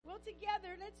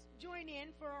together, let's join in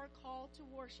for our call to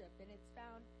worship, and it's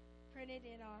found printed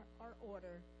in our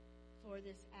order for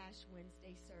this Ash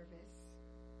Wednesday service.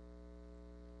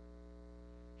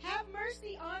 Have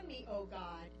mercy on me, O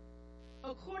God,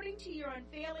 according to your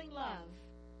unfailing love,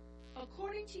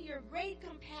 according to your great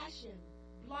compassion,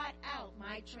 blot out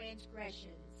my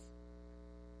transgressions.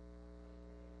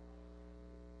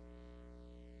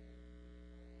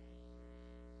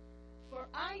 For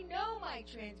I know my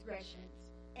transgressions,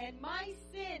 and my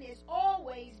sin is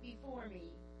always before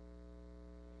me.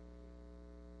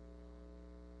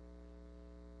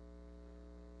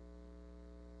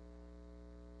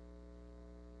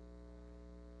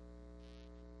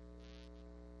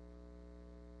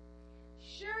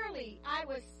 Surely I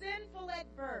was sinful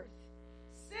at birth,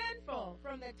 sinful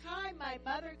from the time my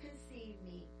mother conceived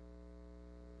me.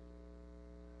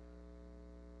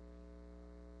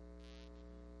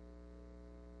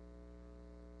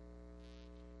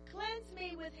 Cleanse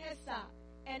me with hyssop,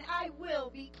 and I will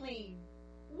be clean.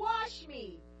 Wash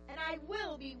me, and I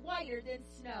will be whiter than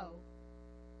snow.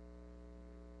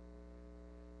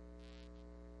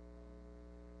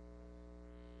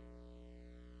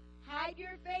 Hide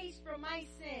your face from my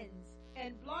sins,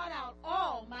 and blot out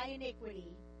all my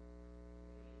iniquity.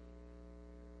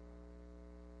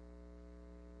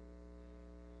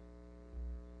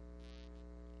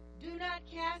 Do not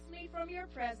cast me from your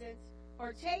presence,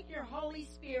 or take your Holy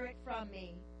Spirit from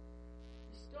me.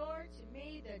 Restore to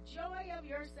me the joy of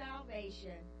your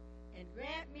salvation, and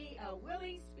grant me a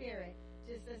willing spirit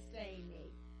to sustain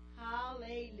me.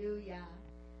 Hallelujah.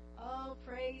 Oh,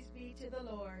 praise be to the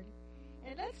Lord.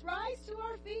 And let's rise to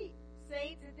our feet,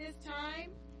 saints, at this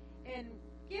time, and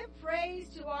give praise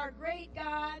to our great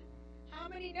God. How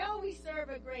many know we serve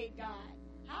a great God?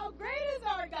 How great is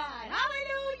our God?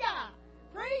 Hallelujah.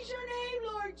 Praise your name,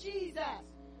 Lord Jesus.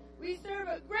 We serve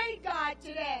a great God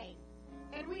today,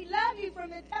 and we love you from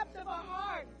the depths of our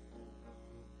heart.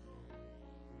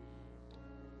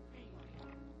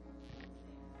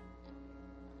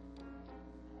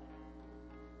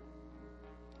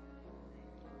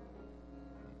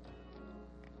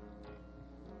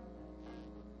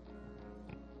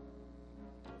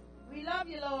 We love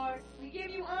you, Lord. We give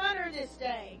you honor this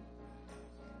day.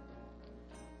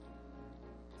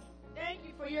 Thank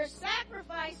you for your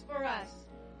sacrifice for us,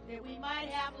 that we might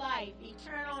have life,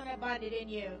 eternal and abundant in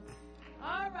you.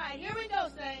 All right, here we go,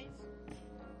 saints.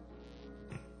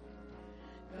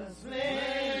 The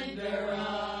splendor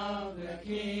of the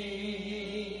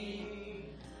King,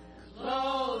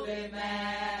 clothed in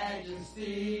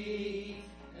majesty,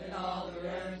 let all the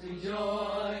earth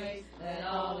rejoice, let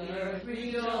all the earth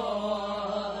rejoice.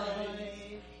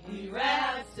 He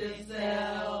wraps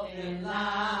himself in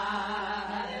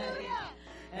light,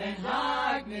 and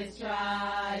darkness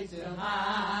tries to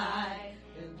hide.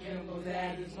 The trembles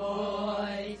at his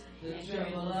voice, the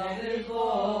tremble of his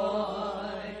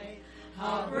voice.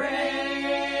 How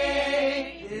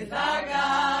great is our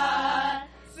God!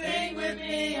 Sing with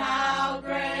me, how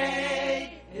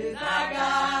great is our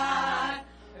God!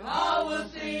 And all will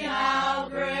see how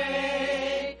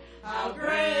great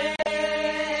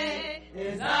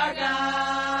is our God.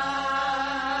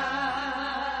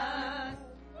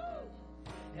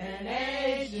 An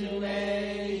age to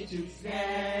age who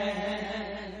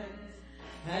stands,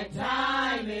 and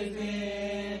time is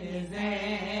in his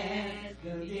hands,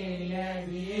 the beginning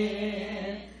and the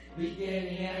end,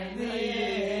 beginning and the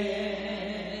end.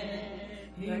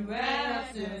 He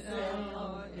wraps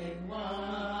himself in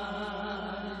one.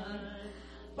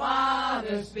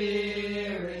 Father,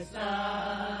 Spirit,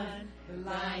 Son, the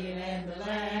Lion and the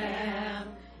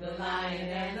Lamb, the Lion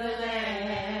and the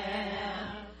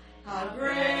Lamb. How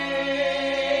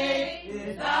great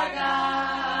is our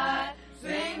God!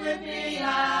 Sing with me,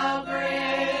 how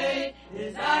great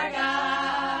is our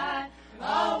God!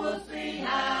 All will see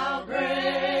how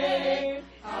great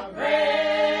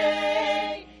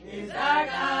is our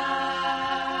God!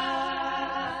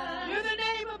 You're the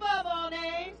name above all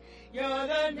names. You're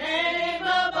the name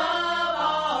above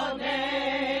all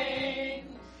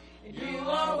names. You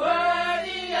are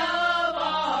worthy of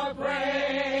our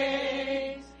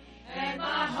praise. And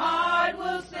my heart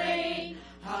will sing,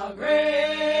 how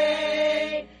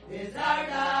great is our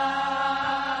God.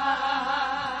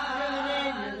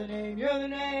 You're the name, you're the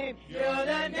name. You're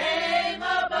the name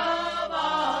above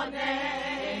all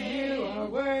names. You are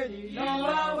worthy, you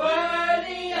are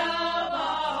worthy of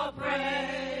all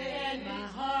praise.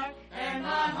 And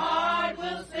my heart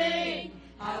will sing,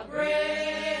 how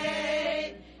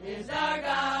great is our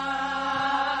God.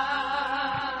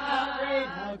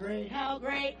 How great, how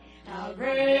great, how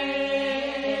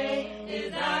great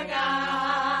is our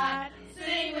God.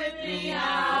 Sing with me,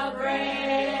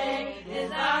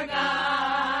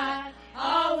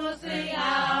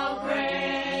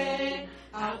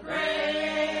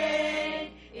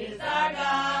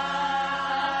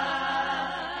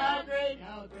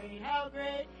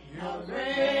 How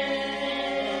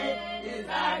great is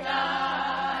our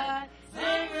God.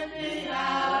 Sing with me,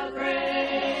 how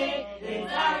great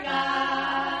is our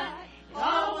God.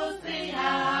 All will see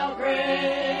how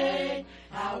great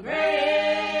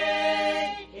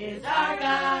is our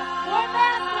God. One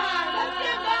last time. Let's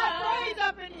give God praise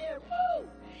up in here. Woo!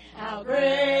 How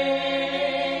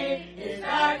great is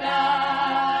our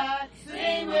God.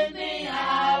 Sing with me,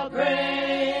 how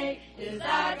great is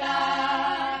our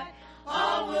God.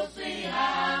 All will see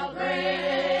how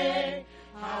great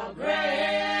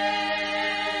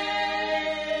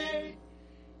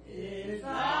is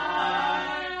our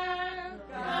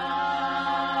God.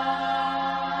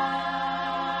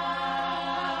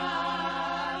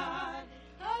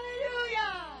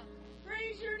 Hallelujah.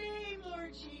 Praise your name,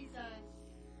 Lord Jesus.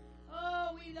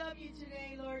 Oh, we love you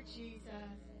today, Lord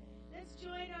Jesus. Let's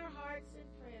join our hearts in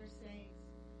prayer, saints.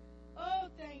 Oh,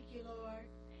 thank you, Lord.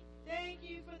 Thank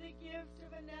you for the gift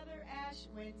of another Ash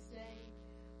Wednesday.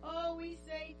 Oh, we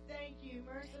say thank you,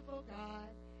 merciful God.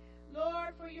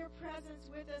 Lord, for your presence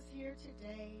with us here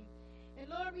today. And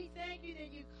Lord, we thank you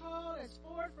that you called us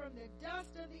forth from the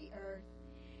dust of the earth.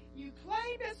 You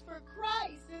claimed us for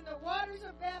Christ in the waters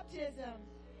of baptism.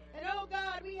 And oh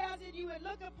God, we ask that you would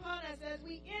look upon us as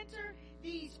we enter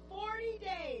these 40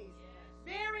 days,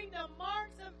 bearing the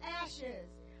marks of ashes.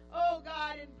 Oh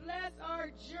God, and bless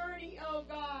our journey, oh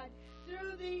God,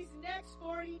 through these next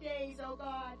 40 days, oh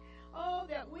God. Oh,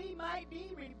 that we might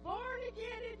be reborn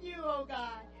again in you, oh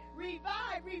God.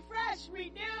 Revived, refreshed,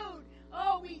 renewed.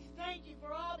 Oh, we thank you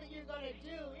for all that you're going to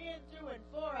do in, through, and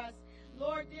for us,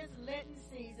 Lord, this Lenten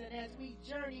season as we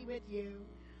journey with you.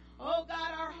 Oh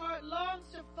God, our heart longs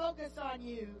to focus on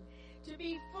you, to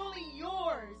be fully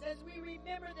yours as we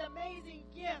remember the amazing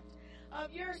gift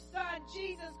of your Son,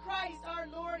 Jesus Christ, our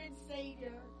Lord and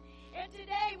Savior. And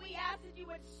today we ask that you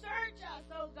would search us,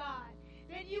 oh God,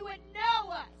 that you would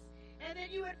know us, and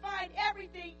that you would find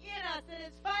everything in us that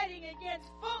is fighting against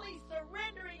fully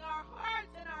surrendering our hearts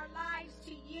and our lives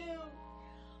to you.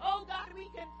 Oh God, we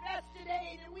confess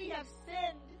today that we have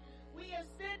sinned. We have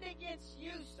sinned against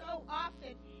you so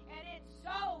often and in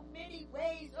so many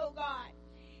ways, oh God.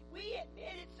 We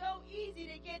admit it's so easy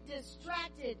to get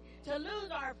distracted, to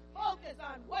lose our focus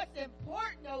on what's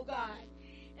important, oh God.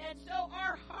 And so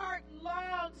our heart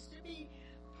longs to be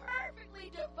perfectly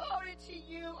devoted to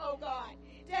you, oh God.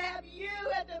 To have you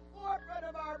at the forefront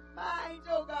of our minds,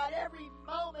 oh God, every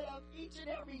moment of each and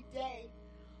every day.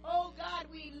 Oh God,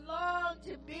 we long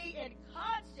to be in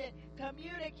constant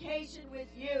communication with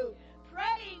you,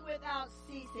 praying without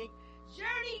ceasing,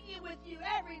 journeying with you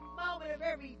every moment of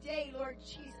every day, Lord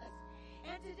Jesus.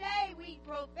 And today we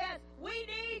profess, we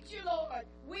need you, Lord.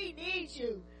 We need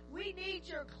you. We need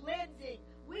your cleansing.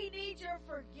 We need your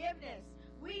forgiveness.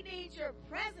 We need your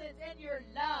presence and your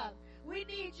love. We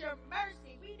need your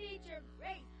mercy. We need your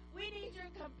grace. We need your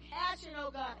compassion,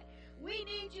 oh God. We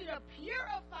need you to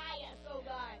purify us, oh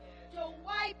God, to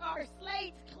wipe our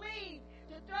slates clean,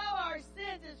 to throw our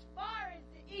sins as far as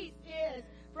the east is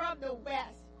from the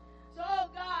west. So, oh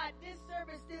God, this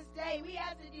service this day, we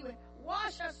ask that you would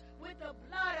wash us with the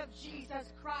blood of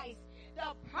Jesus Christ,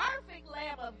 the perfect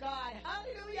Lamb of God.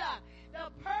 Hallelujah. The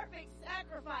perfect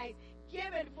sacrifice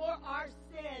given for our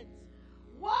sins.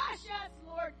 Wash us,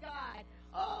 Lord God.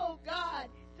 Oh God,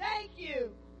 thank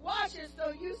you. Wash us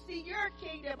so you see your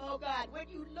kingdom, oh God, when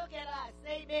you look at us.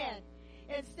 Amen.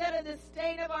 Instead of the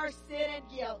stain of our sin and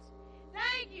guilt.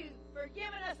 Thank you for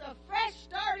giving us a fresh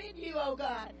start in you, oh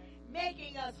God,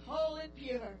 making us whole and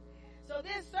pure. So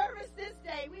this service this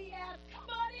day, we ask, come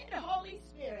on in, Holy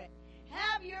Spirit.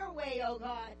 Have your way, oh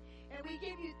God. And we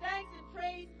give you thanks and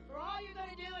praise for all you're going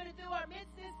to do in and through our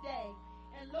midst this day.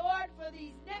 And Lord, for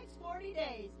these next 40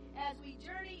 days, as we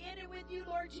journey in and with you,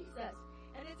 Lord Jesus.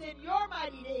 And it's in your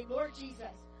mighty name, Lord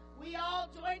Jesus, we all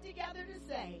join together to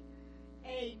say,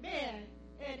 amen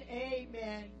and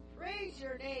amen. Praise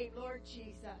your name, Lord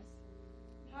Jesus.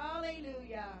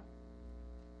 Hallelujah.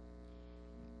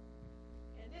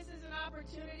 And this is an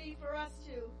opportunity for us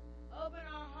to open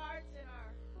our hearts and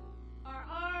our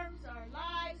arms, our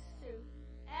lives, to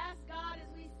ask God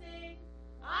as we sing,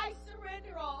 I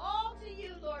surrender all to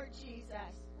you, Lord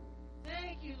Jesus.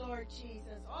 Thank you, Lord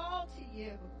Jesus. All to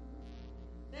you.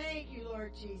 Thank you,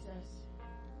 Lord Jesus.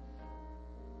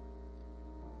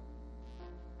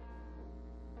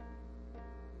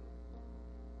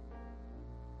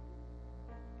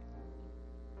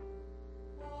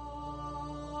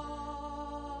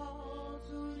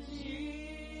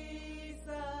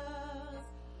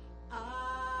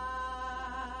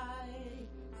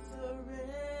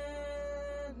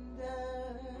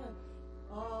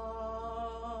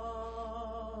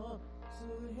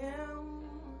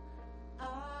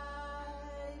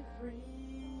 freely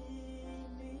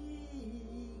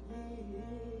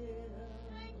give.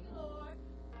 Thank you, Lord.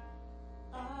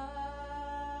 I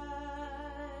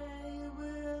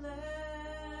will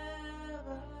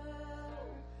ever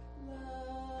love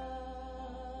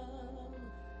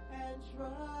and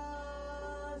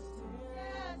trust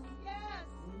Yes, Him yes.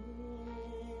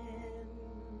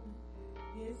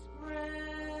 in His presence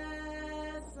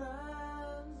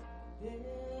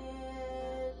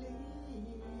daily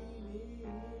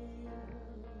live.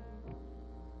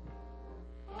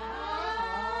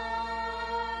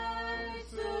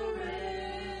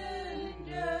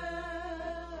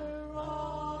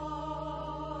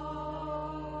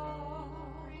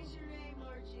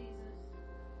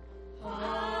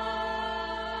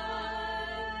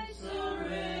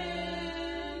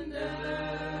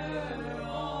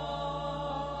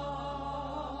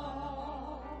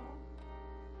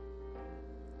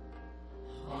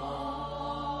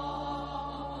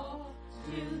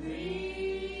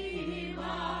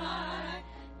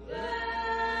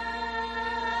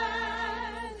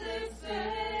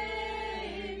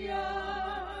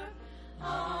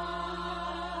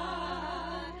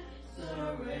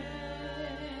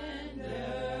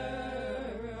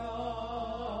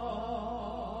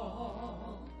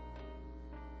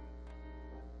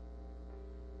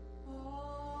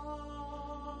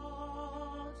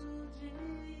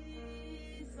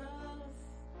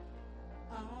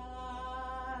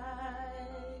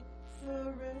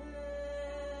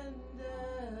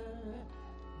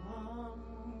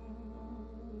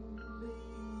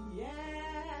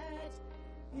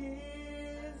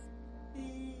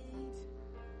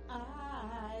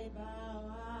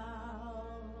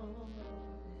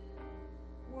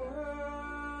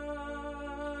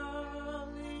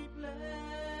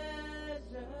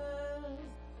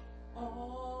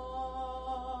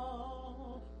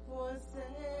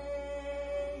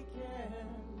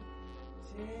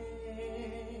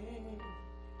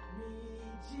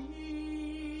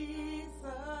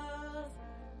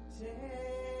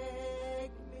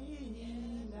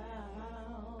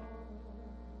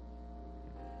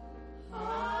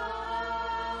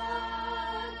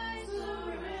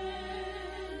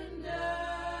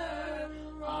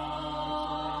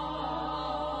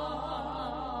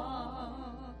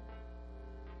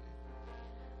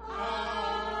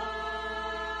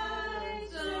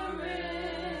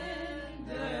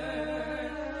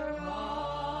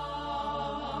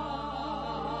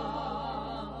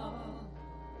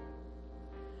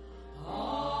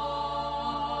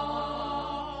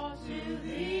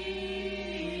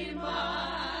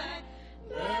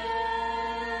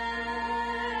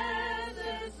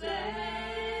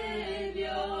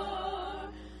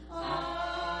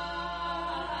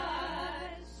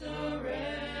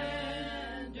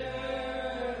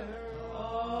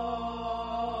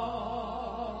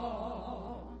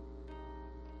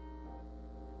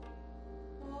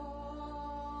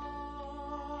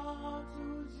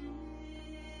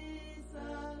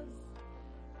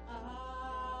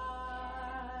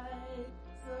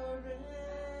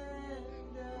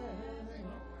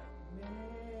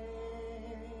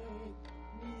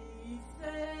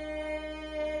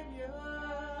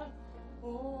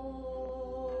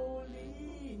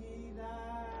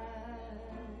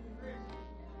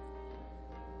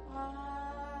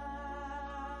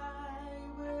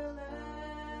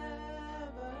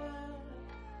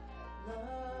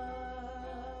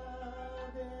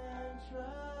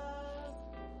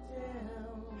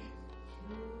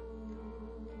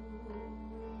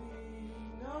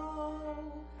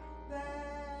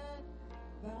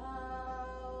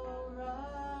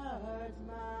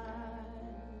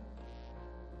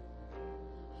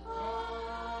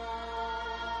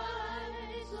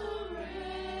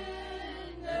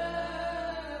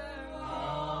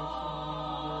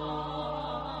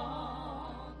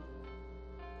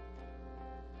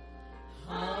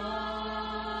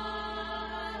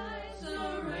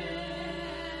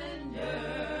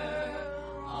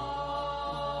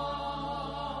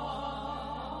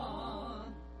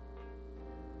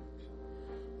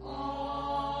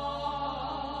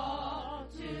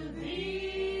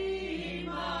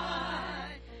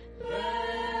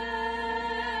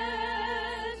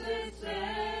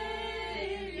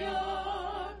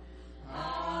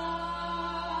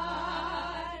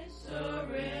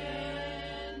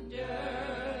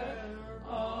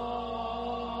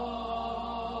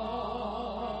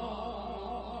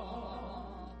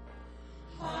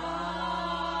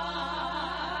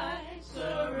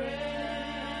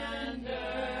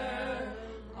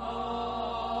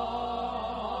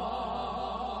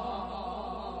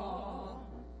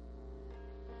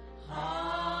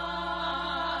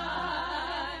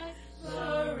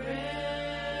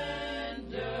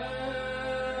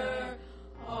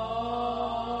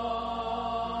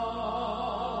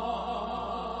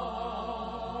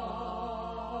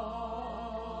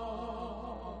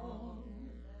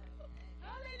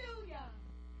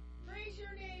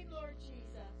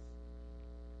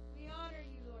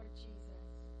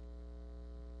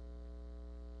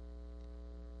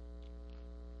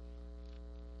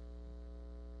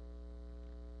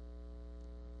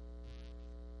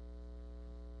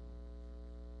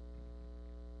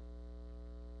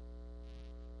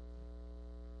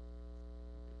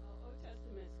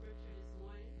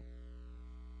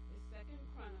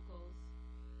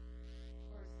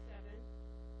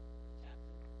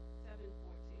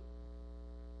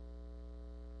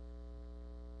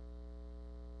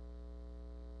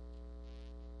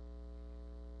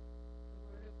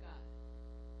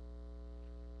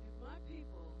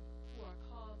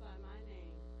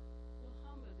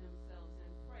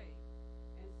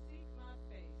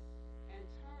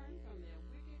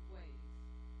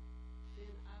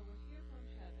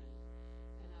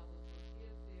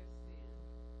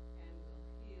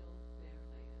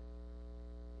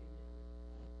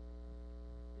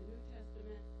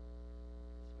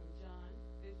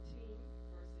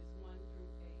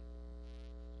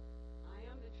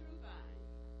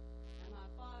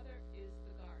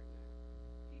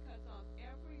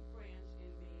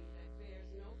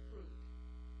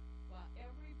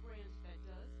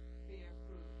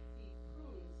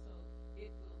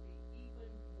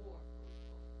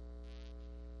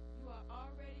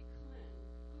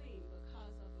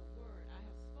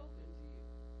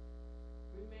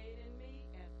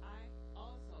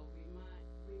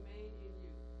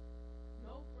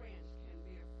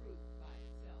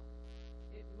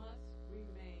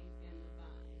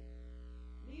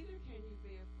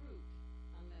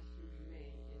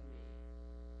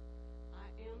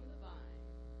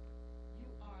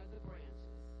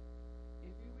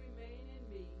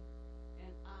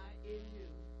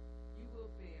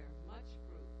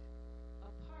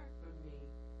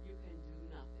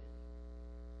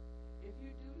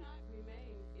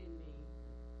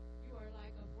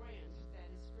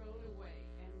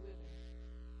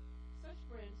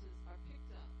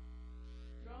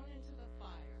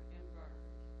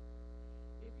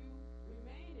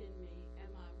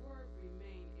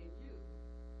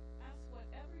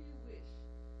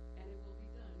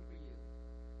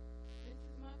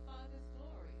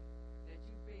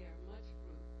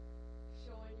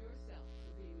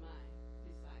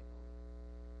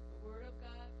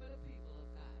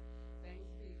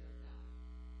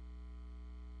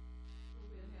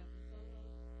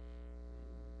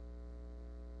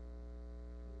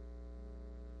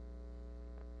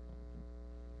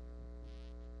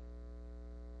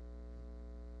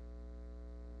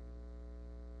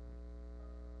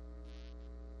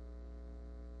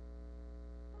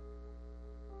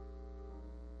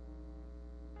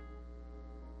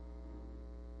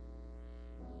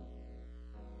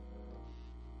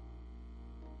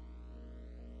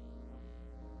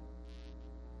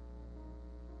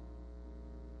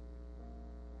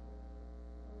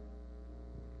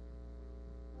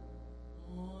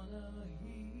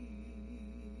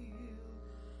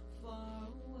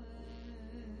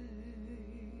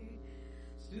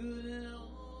 stood an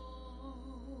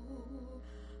old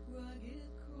rugged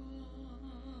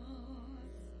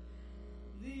cross,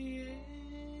 the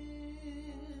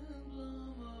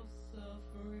emblem of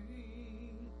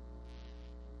suffering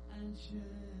and shame.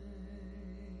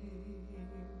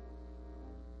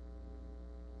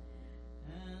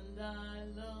 And I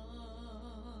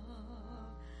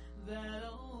love that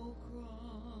old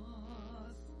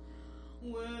cross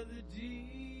where the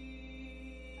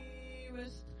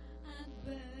dearest and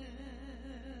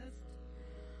best,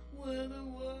 where the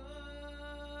word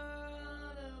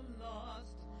of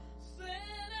lost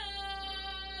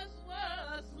sinners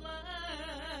were slain.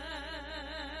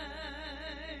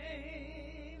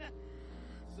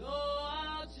 So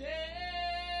I'll cherish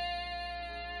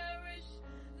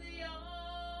the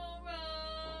old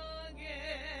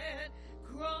rugged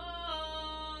cross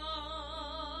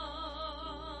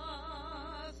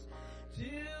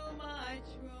till my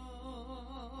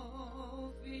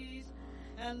trophies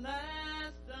at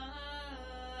last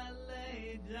I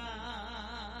lay down.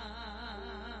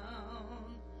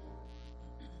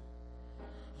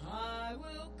 I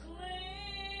will cling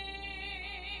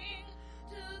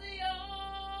to the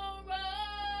old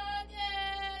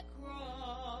rugged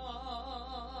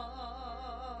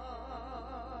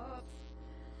cross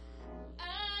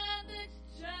and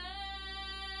exchange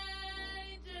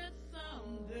it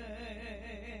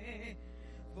someday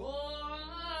for a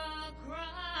crown.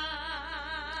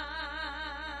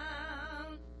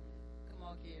 Come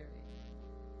on, Gary.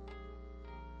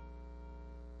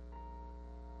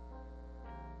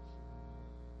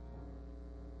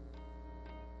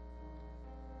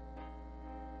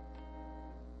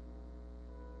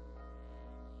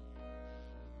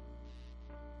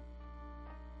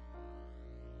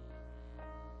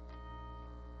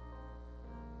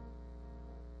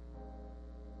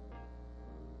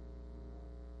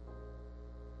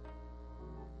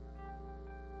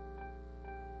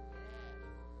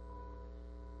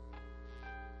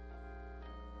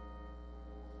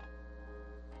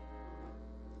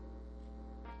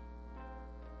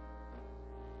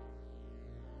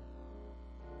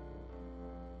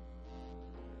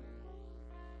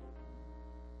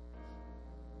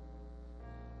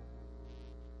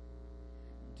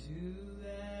 To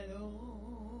that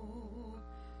old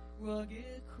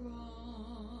rugged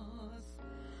cross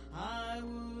I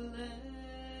will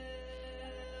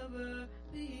ever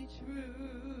be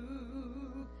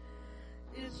true.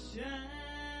 Its shame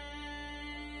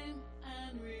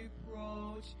and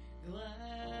reproach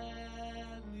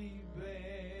gladly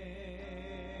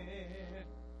bear.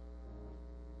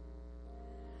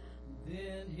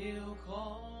 Then he'll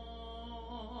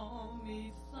call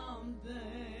me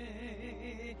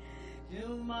someday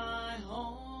till my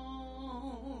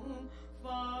home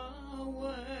far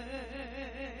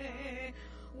away,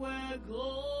 where glory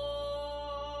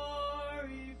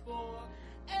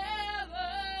forever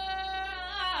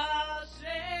I'll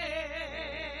share.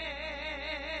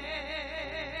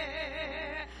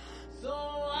 So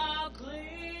I'll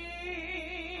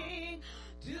cling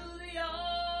to the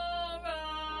old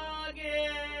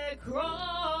rugged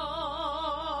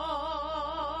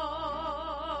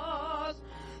cross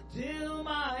till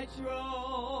my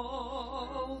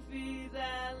trophies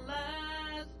at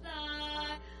last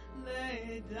I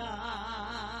lay down.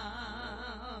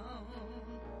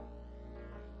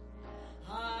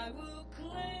 I will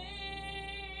cling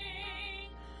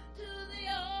to the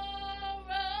old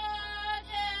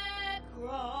rugged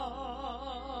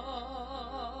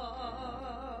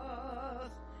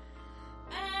cross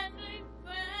and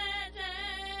exchange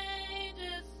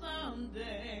it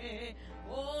someday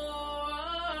for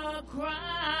a crown.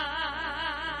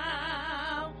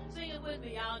 Sing it with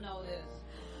me, y'all know this.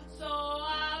 So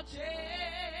I'll cherish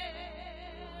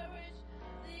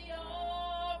the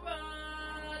old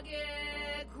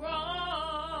rugged cross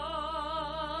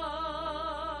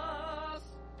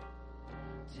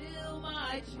till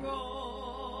my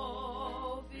trophies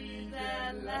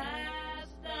at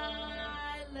last I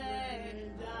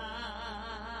lay down.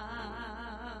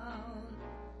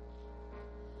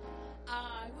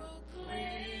 I will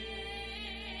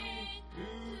cling to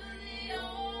the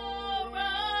old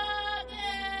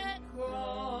rugged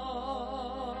cross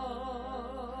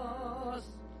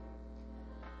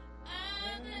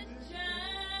and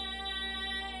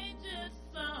exchange it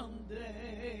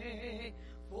someday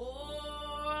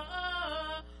for a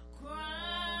crown.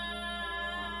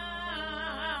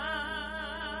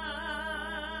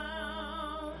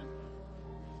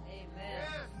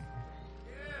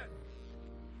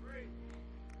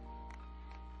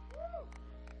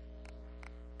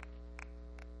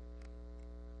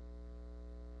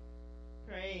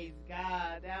 Praise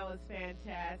God. That was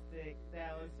fantastic.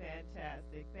 That was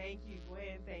fantastic. Thank you,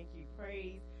 Gwen. Thank you,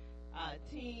 Praise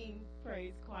Team,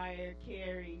 Praise Choir,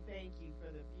 Carrie. Thank you for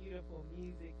the beautiful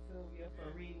music. Sylvia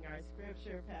for reading our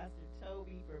scripture. Pastor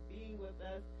Toby for being with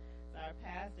us. Our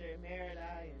pastor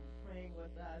Emerita and praying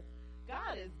with us.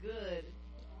 God is good.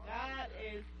 God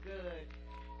is good.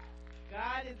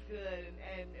 God is good.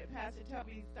 And Pastor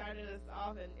Toby started us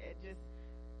off and it just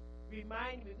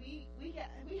reminded me, we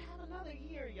have another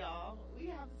year, y'all. We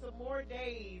have some more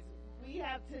days. We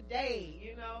have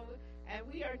today, and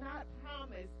we are not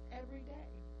promised every day.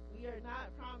 We are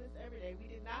not promised every day. We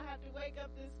did not have to wake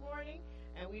up this morning,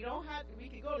 and we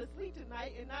could go to sleep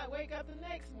tonight and not wake up the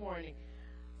next morning.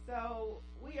 So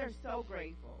we are so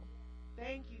grateful.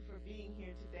 Thank you for being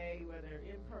here today, whether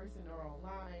in person or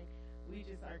online. We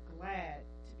just are glad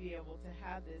to be able to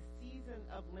have this season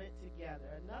of Lent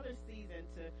together, another season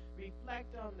to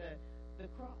reflect on the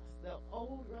cross, the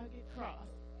old rugged cross,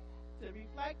 to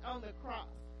reflect on the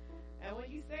cross. And when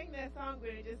you sing that song,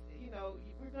 we're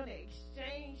going to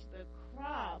exchange the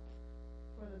crop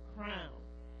for the crown,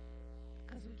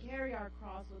 because we carry our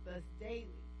cross with us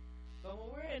daily. But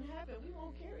when we're in heaven, we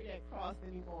won't carry that cross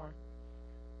anymore.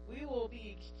 We will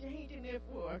be exchanging it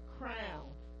for a crown.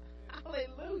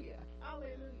 Hallelujah.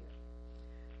 Hallelujah.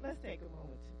 Let's take a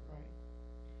moment to pray.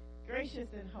 Gracious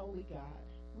and holy God,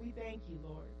 we thank you,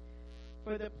 Lord,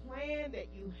 for the plan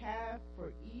that you have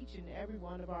for each and every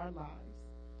one of our lives.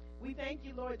 We thank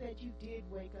you, Lord, that you did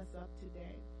wake us up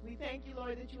today. We thank you,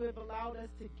 Lord, that you have allowed us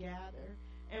to gather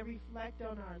and reflect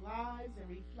on our lives and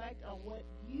reflect on what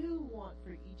you want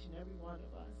for each and every one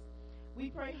of us. We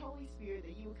pray, Holy Spirit,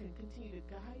 that you can continue to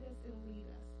guide us and lead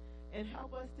us and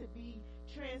help us to be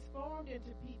transformed into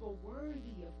people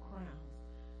worthy of crowns,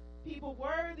 people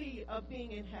worthy of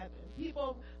being in heaven.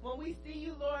 People, when we see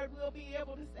you, Lord, we'll be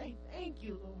able to say, thank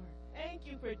you, Lord. Thank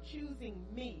you for choosing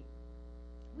me.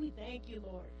 We thank you,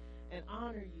 Lord, and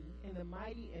honor you. In the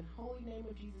mighty and holy name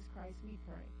of Jesus Christ, we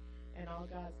pray. And all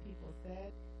God's people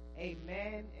said,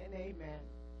 amen and amen.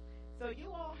 So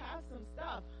you all have some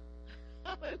stuff.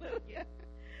 Hallelujah.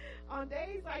 On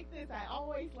days like this, I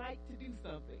always like to do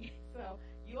something. So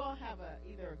you all have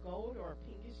either a gold or a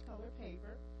pinkish colored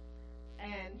paper.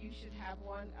 And you should have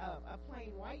a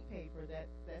plain white paper that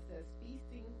says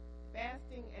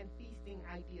fasting and feasting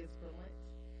ideas for Lent.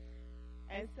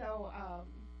 And so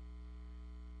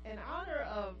in honor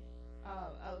of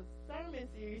a sermon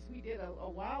series we did a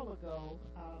while ago,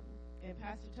 and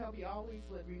Pastor Toby always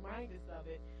would remind us of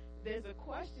it, there's a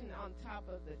question on top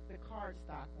of the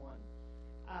cardstock one.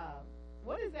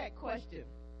 What is that question?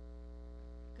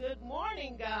 Good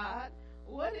morning, God.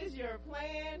 What is your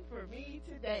plan for me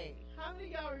today? How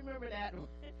many of y'all remember that one?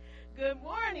 Good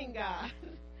morning, God.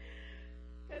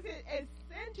 Because it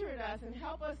centered us and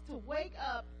helped us to wake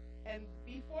up, and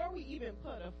before we even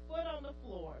put a foot on the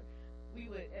floor, we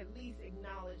would at least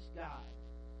acknowledge God.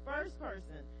 First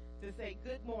person to say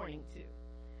good morning to.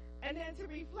 And then to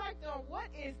reflect on what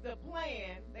is the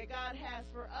plan that God has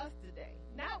for us today.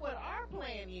 Not what our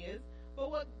plan is, but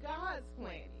what God's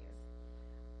plan is.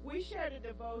 We shared a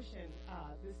devotion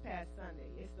this past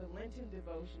Sunday. It's the Lenten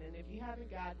devotion, and if you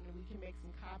haven't gotten it, we can make some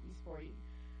copies for you.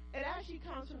 It actually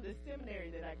comes from the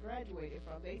seminary that I graduated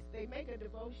from. They make a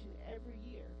devotion every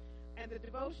year. And the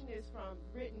devotion is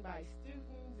written by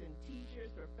students and teachers,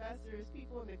 professors,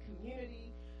 people in the community.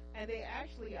 And they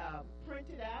actually print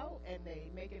it out and they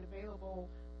make it available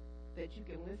that you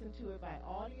can listen to it by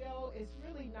audio. It's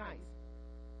really nice.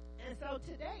 And so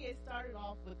today it started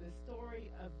off with the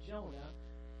story of Jonah.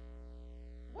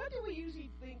 What do we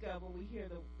usually think of when we hear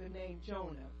the name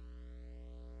Jonah?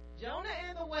 Jonah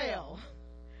and the whale.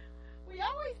 We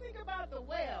always think about the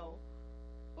whale,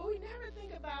 but we never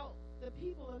think about the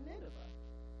people of Nineveh.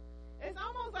 It's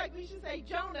almost like we should say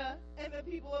Jonah and the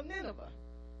people of Nineveh.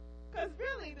 Because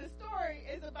really the story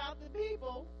is about the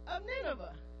people of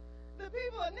Nineveh. The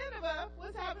people of Nineveh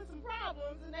was having some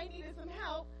problems and they needed some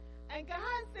help. And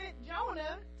God sent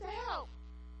Jonah to help.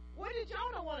 What did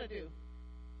Jonah want to do?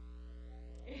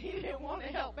 He didn't want to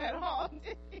help at all,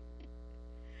 did he?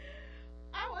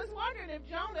 I was wondering if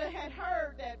Jonah had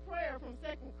heard that prayer from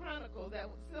 2 Chronicles that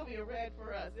Sylvia read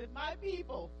for us. If my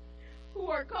people who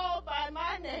are called by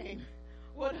my name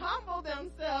would humble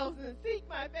themselves and seek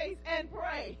my face and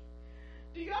pray.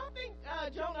 Do y'all think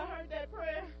Jonah heard that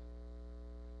prayer?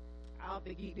 I don't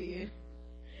think he did.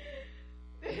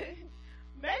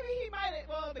 Maybe he might have,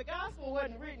 well, the gospel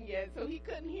wasn't written yet, so he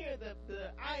couldn't hear the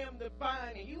I am the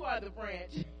vine and you are the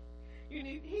branch.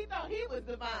 He thought he was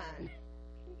the vine.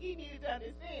 He needed to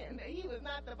understand that he was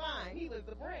not the vine, he was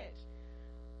the branch.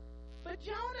 But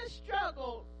Jonah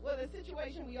struggled with a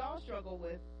situation we all struggle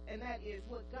with, and that is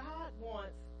what God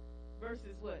wants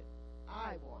versus what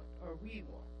I want or we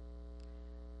want.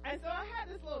 And so I had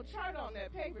this little chart on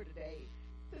that paper today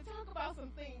to talk about some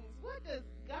things. What does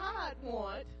God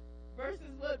want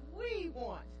versus what we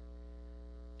want?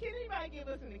 Can anybody give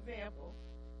us an example?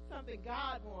 Something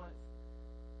God wants,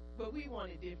 but we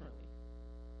want it differently.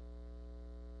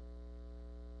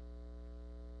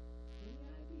 Any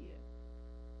idea?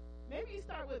 Maybe you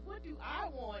start with, what do I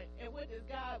want and what does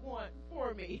God want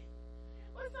for me?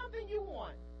 What's something you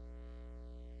want?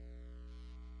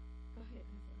 Go ahead.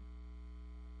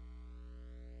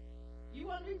 You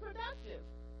want to be productive.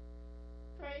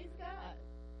 Praise God.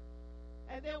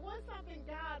 And then what's something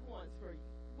God wants for you?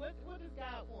 What does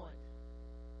God want?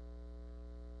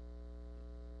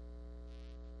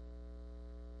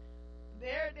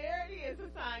 There it is,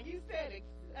 Hassan. You said it.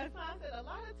 Hassan said a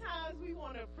lot of times we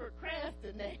want to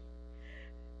procrastinate.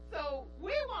 So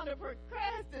we want to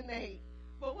procrastinate,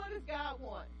 but what does God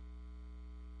want?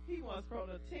 He wants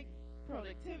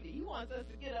productivity. He wants us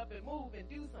to get up and move and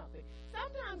do something.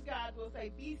 Sometimes God will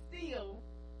say, be still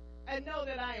and know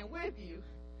that I am with you.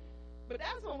 But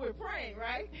that's when we're praying,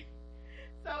 right?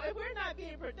 So if we're not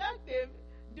being productive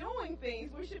doing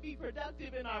things, we should be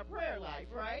productive in our prayer life,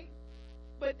 right?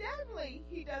 But definitely,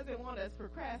 he doesn't want us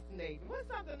procrastinating. What's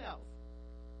something else?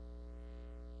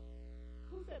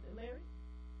 Who said that, Larry?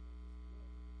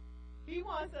 He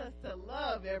wants us to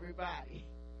love everybody.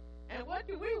 And what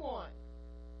do we want?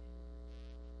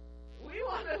 We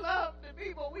want to love the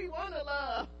people we want to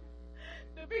love.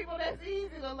 The people that's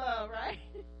easy to love, right?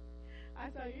 I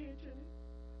saw you here, Trinity.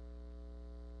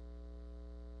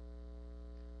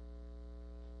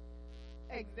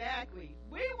 Exactly.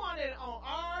 We want it on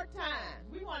our time.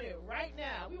 We want it right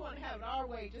now. We want to have it our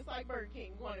way, just like Burger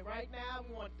King. We want it right now.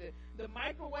 We want the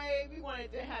microwave. We want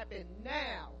it to happen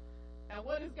now. And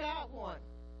what does God want?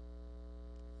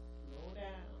 Slow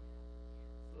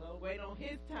down. Wait on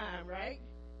his time, right?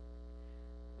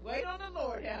 Wait on the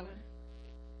Lord, Helen.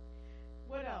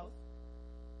 What else?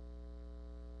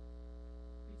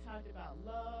 We talked about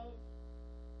love.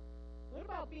 What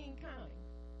about being kind?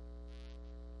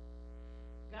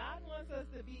 God wants us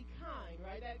to be kind,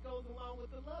 right? That goes along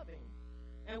with the loving.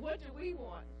 And what do we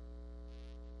want?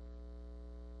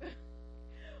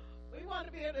 We want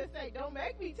to be able to say, don't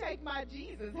make me take my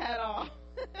Jesus hat off.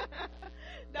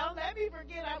 Don't let me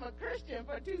forget I'm a Christian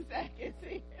for 2 seconds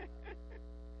here.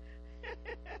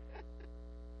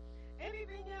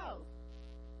 Anything else?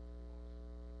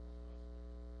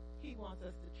 He wants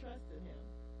us to trust in him.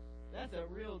 That's a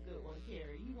real good one,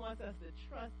 Carrie. He wants us to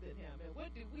trust in him. And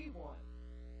what do we want?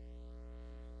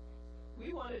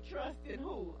 We want to trust in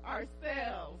who?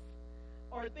 Ourselves.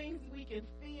 Or things we can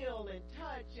feel and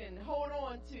touch and hold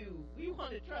on to. We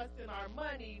want to trust in our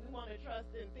money. We want to trust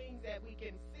in things that we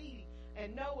can see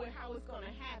and know how it's going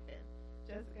to happen.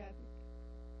 Jessica?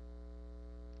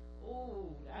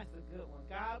 Ooh, that's a good one.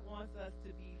 God wants us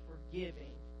to be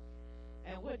forgiving.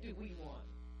 And what do we want?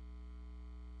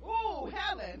 Ooh,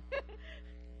 Helen.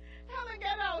 Helen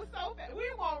got out so fast. We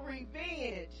want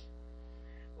revenge.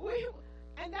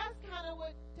 And that's kind of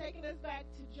what taking us back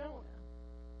to Jonah.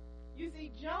 You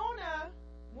see, Jonah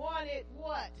wanted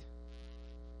what?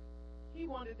 He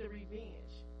wanted the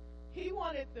revenge. He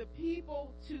wanted the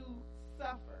people to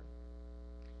suffer.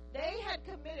 They had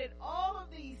committed all of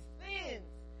these sins.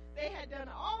 They had done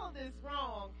all of this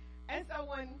wrong. And so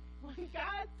when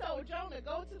God told Jonah,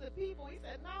 go to the people, he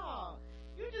said, no,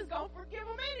 you're just going to forgive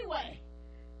them anyway.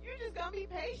 You're just going to be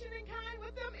patient and kind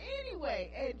with them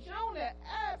anyway. And Jonah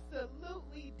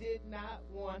absolutely did not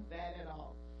want that at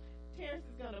all. Terrence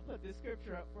is going to put the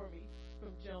scripture up for me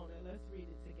from Jonah. Let's read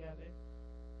it together.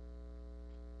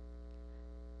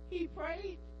 He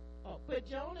prayed, but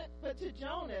to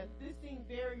Jonah, this seemed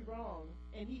very wrong,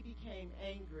 and he became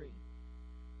angry.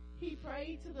 He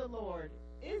prayed to the Lord,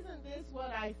 isn't this what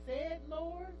I said,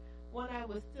 Lord, when I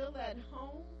was still at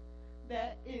home?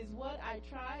 That is what I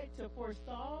tried to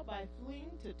forestall by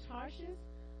fleeing to Tarshish.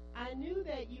 I knew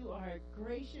that you are a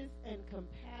gracious and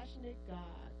compassionate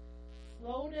God,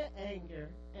 slow to anger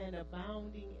and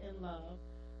abounding in love,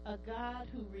 a God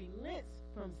who relents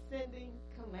from sending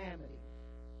calamity.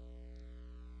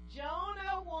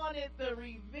 Jonah wanted the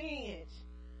revenge.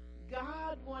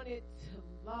 God wanted to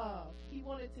love. He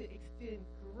wanted to extend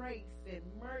grace and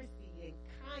mercy and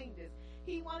kindness.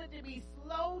 He wanted to be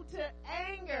slow to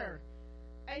anger.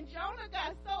 And Jonah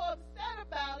got so upset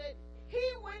about it, he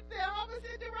went the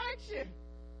opposite direction.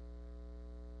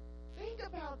 Think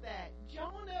about that.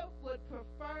 Jonah would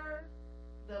prefer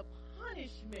the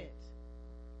punishment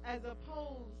as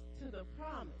opposed to the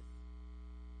promise.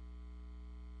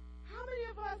 How many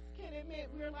of us can admit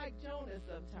we're like Jonah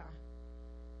sometimes?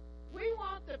 We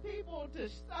want the people to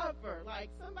suffer. Like,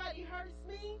 somebody hurts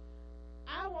me,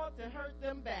 I want to hurt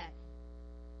them back.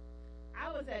 I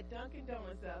was at Dunkin'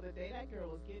 Donuts the other day. That girl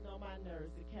was getting on my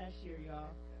nerves, the cashier,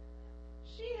 y'all.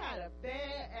 She had a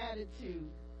bad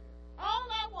attitude. All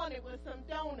I wanted was some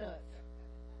donuts.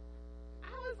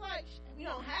 I was like, we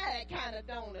don't have that kind of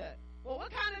donut. Well,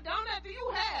 what kind of donut do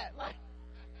you have? Like,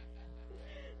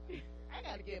 I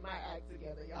got to get my act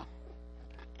together, y'all.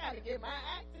 I got to get my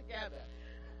act together.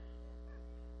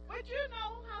 But you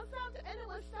know how sometimes, and it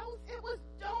was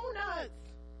donuts.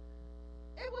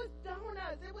 It was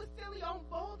donuts. It was silly on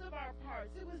both of our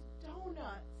parts. It was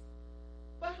donuts.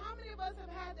 But how many of us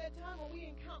have had that time when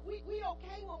we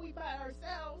okay when we by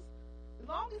ourselves? As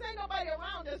long as ain't nobody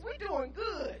around us, we're doing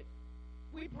good.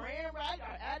 We praying right.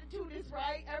 Our attitude is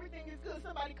right. Everything is good.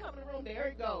 Somebody come in the room,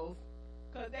 there it goes.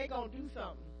 Because they going to do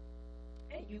something.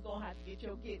 And you going to have to get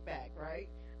your get back, right?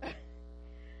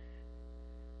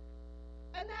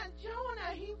 And now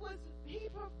Jonah, he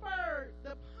preferred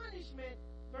the punishment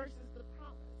versus the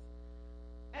promise.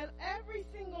 And every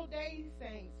single day,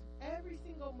 saints, every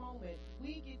single moment,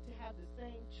 we get to have the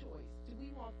same choice. Do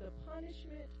we want the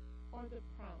punishment or the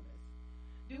promise?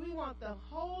 Do we want the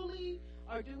holy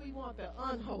or do we want the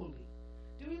unholy?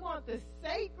 Do we want the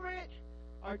sacred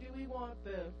or do we want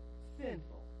the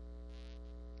sinful?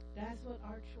 That's what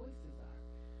our choices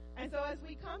are. And so as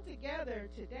we come together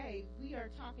today, we are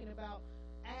talking about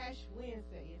Ash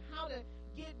Wednesday and how to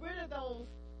get rid of those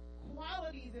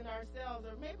qualities in ourselves,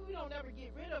 or maybe we don't ever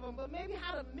get rid of them, but maybe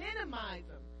how to minimize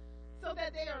them so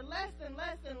that they are less and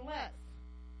less and less.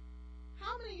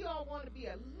 How many of y'all want to be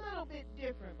a little bit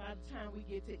different by the time we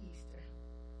get to Easter?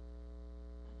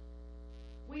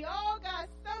 We all got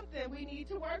something we need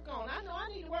to work on. I know I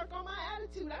need to work on my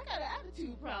attitude. I got an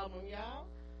attitude problem, y'all.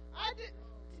 I did not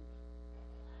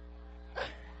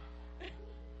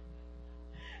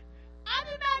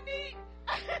need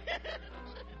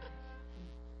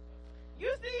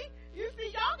You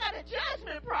see, y'all got a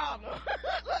judgment problem.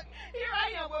 Look, here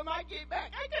I am with my get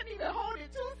back. I couldn't even hold it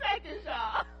 2 seconds,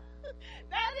 y'all.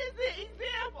 That is the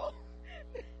example.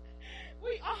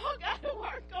 We all got to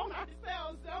work on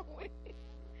ourselves, don't we?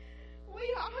 We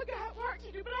all got work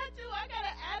to do. But I got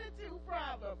an attitude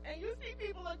problem. And you see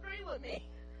people agree with me.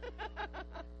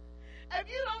 If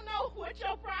you don't know what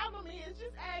your problem is,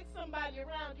 just ask somebody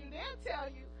around you. They'll tell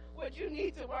you what you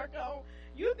need to work on.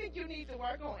 You think you need to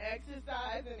work on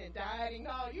exercising and dieting.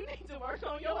 No, you need to work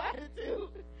on your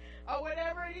attitude. Or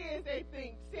whatever it is they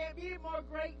think. Being more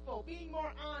grateful, being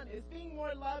more honest, being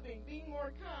more loving, being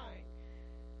more kind,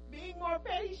 being more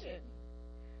patient.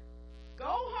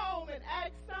 Go home and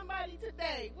ask somebody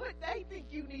today what they think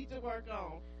you need to work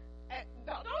on. And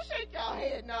don't shake your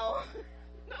head, no.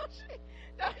 Don't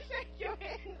shake your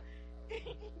head.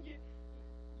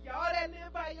 Y'all that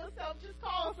live by yourself, just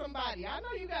call somebody. I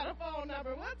know you got a phone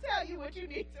number. We'll tell you what you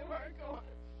need to work on.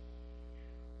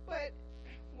 But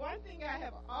one thing I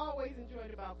have always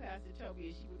enjoyed about Pastor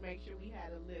Toby is she would make sure we had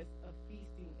a list of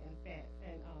feasting and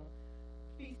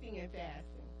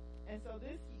fasting. And so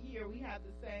this year we have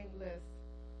the same list.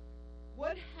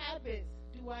 What habits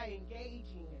do I engage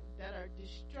in that are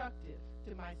destructive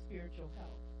to my spiritual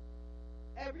health?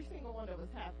 Every single one of us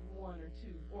has one or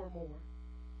two or more.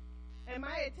 Am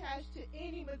I attached to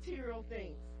any material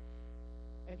things?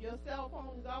 If your cell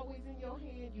phone is always in your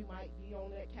hand, you might be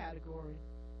on that category.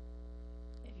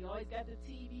 If you always got the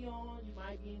TV on, you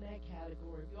might be in that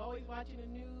category. If you're always watching the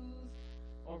news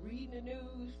or reading the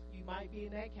news, you might be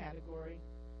in that category.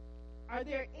 Are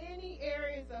there any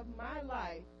areas of my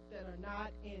life that are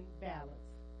not in balance?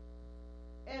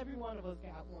 Every one of us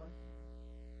got one.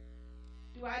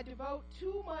 Do I devote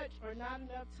too much or not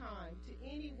enough time to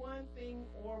any one thing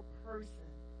or person?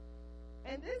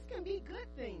 And this can be good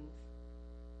things.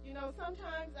 You know,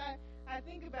 sometimes I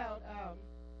think about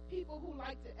people who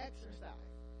like to exercise.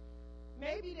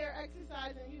 Maybe they're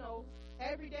exercising,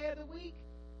 every day of the week,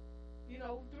 3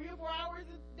 or 4 hours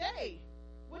a day,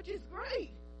 which is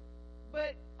great.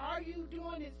 But are you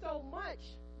doing it so much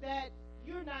that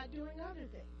you're not doing other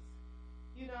things?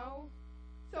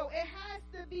 So it has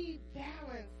to be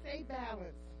balanced. Say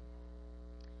balance.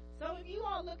 So if you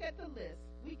all look at the list,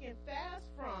 we can fast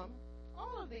from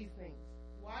all of these things.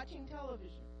 Watching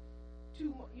television,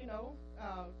 too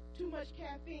much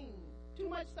caffeine, too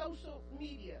much social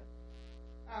media,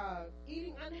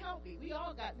 eating unhealthy. We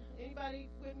all got, anybody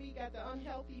with me got the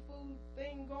unhealthy food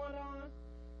thing going on?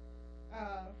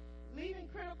 Leaving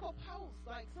critical posts.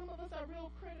 Like some of us are real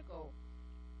critical.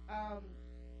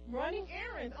 Running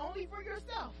errands only for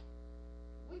yourself.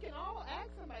 we can all ask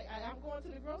somebody, I'm going to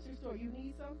the grocery store. You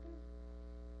need something?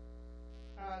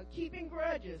 Keeping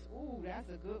grudges. Ooh, that's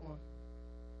a good one.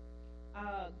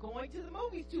 Going to the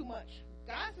movies too much.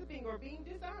 Gossiping or being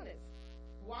dishonest.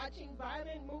 Watching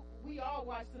violent movies. We all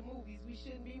watch the movies we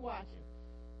shouldn't be watching.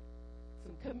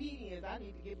 Some comedians, I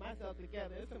need to get myself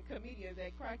together. There's some comedians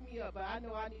that crack me up, but I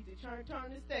know I need to turn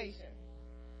the station.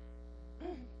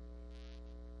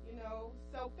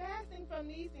 So fasting from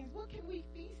these things, what can we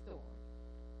feast on?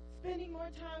 Spending more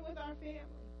time with our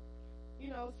family.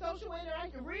 Social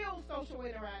interaction, real social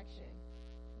interaction.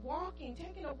 Walking,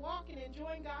 taking a walk and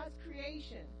enjoying God's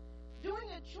creation. Doing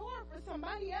a chore for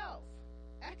somebody else.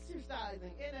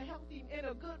 Exercising in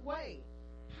a good way.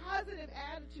 Positive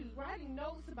attitudes, writing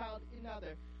notes about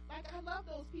another. Like, I love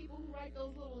those people who write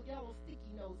those little yellow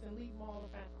sticky notes and leave them all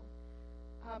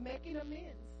around. Making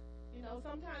amends.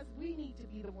 Sometimes we need to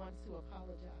be the ones to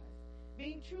apologize.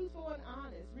 Being truthful and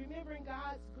honest. Remembering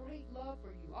God's great love for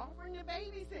you. Offering to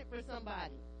babysit for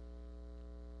somebody.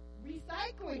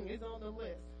 Recycling is on the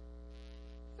list.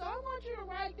 So I want you to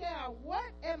write down, what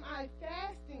am I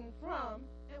fasting from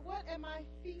and what am I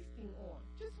feasting on?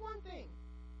 Just one thing.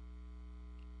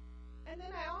 And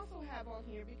then I also have on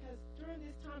here, because during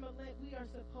this time of Lent, we are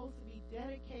supposed to be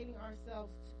dedicating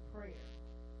ourselves to prayer.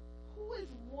 Who is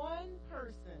one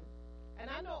person, and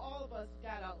I know all of us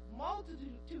got a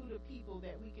multitude of people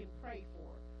that we can pray for,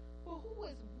 but who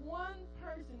is one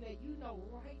person that you know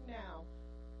right now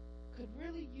could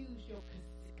really use your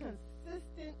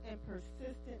consistent and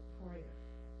persistent prayer?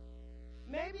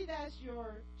 Maybe that's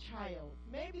your child.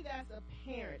 Maybe that's a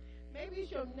parent. Maybe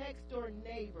it's your next door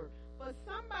neighbor. But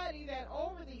somebody that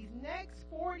over these next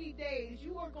 40 days,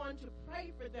 you are going to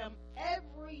pray for them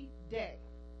every day.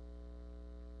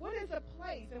 What is a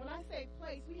place? And when I say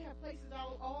place, we have places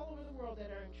all over the world that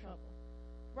are in trouble.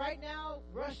 Right now,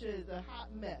 Russia is a hot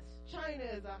mess. China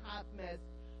is a hot mess.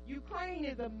 Ukraine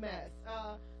is a mess.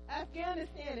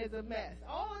 Afghanistan is a mess.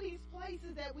 All of these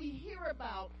places that we hear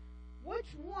about, which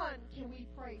one can we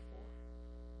pray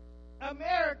for?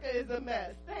 America is a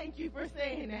mess. Thank you for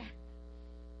saying that.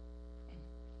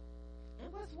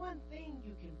 And what's one thing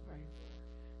you can pray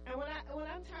for? And when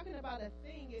I'm talking about a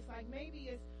thing, it's like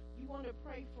maybe it's you want to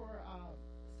pray for a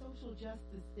social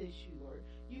justice issue, or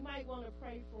you might want to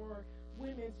pray for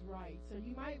women's rights, or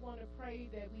you might want to pray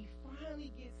that we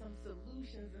finally get some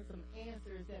solutions and some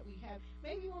answers that we have.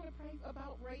 Maybe you want to pray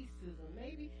about racism.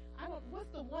 Maybe, what's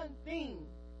the one thing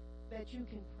that you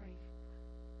can pray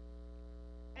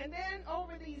for? And then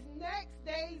over these next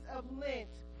days of Lent,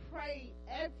 pray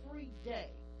every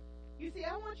day. You see,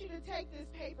 I want you to take this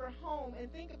paper home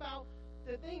and think about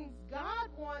the things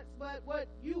God wants, but what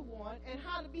you want, and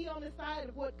how to be on the side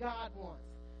of what God wants,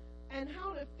 and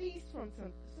how to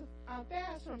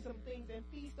fast from some things and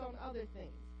feast on other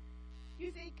things.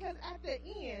 You see, because at the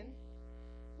end,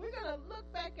 we're going to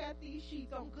look back at these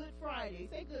sheets on Good Friday.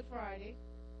 Say Good Friday.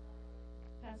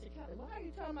 Pastor Kelly, why are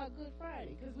you talking about Good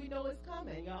Friday? Because we know it's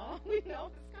coming, y'all. We know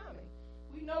it's coming.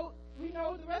 We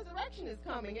know the resurrection is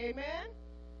coming. Amen?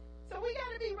 So we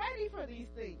got to be ready for these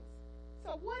things.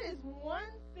 So what is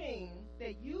one thing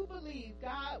that you believe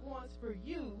God wants for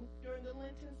you during the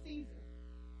Lenten season?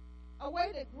 A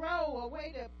way to grow, a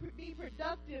way to be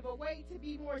productive, a way to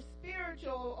be more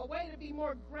spiritual, a way to be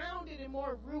more grounded and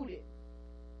more rooted.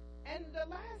 And the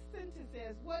last sentence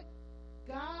says, what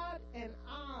God and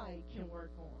I can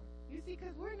work on. You see,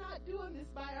 because we're not doing this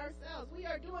by ourselves. We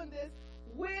are doing this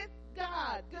with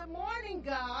God. Good morning,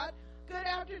 God. Good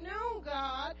afternoon,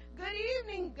 God. Good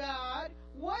evening, God.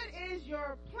 What is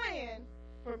your plan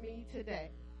for me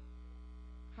today?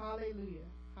 Hallelujah.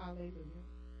 Hallelujah.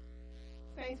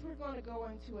 Saints, we're going to go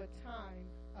into a time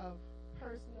of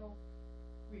personal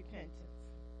repentance.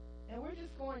 And we're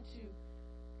just going to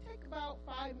take about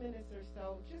 5 minutes or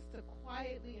so just to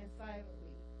quietly and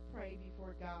silently pray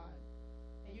before God.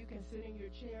 And you can sit in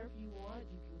your chair if you want.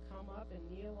 You can come up and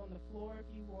kneel on the floor if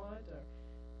you want, or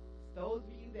those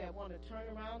of you that want to turn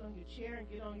around on your chair and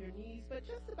get on your knees, but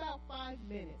just about 5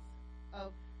 minutes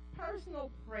of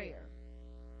personal prayer,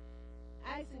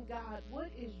 asking God, what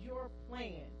is your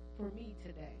plan for me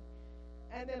today?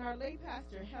 And then our lay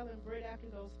pastor, Helen Britt,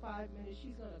 after those 5 minutes,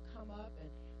 she's going to come up and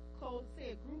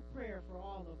say a group prayer for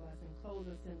all of us and close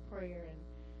us in prayer,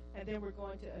 and then we're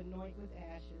going to anoint with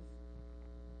ashes.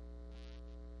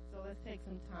 So let's take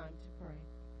some time to pray.